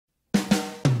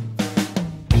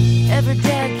Every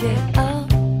day I get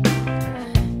up,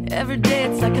 every day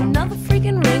it's like another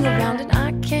freaking ring around, and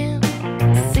I can't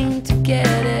seem to get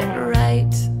it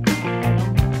right.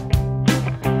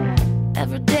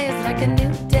 Every day is like a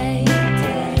new day.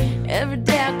 Every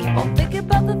day I keep on thinking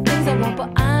about the things I want,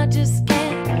 but I just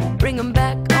can't bring them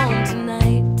back on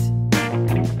tonight.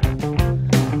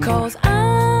 'Cause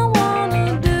I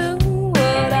wanna do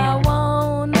what I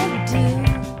wanna do,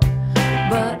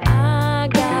 but I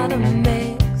gotta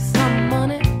make some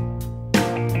money.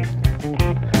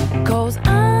 'Cause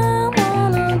I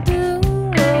wanna do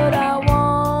what I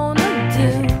wanna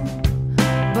do,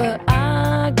 but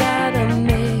I gotta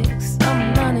make some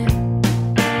money.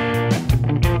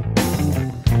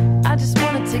 I just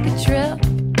wanna take a trip.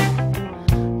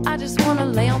 I just wanna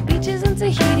lay on beaches in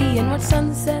Tahiti and watch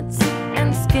sunsets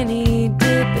and skinny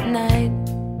dip at night.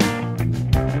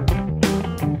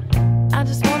 I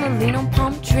just wanna lean on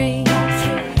palm trees,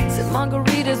 sip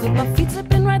margaritas with my feet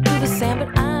slipping right through the sand, but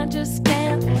I just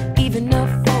can't even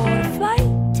afford a flight.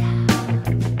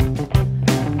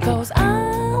 'Cause I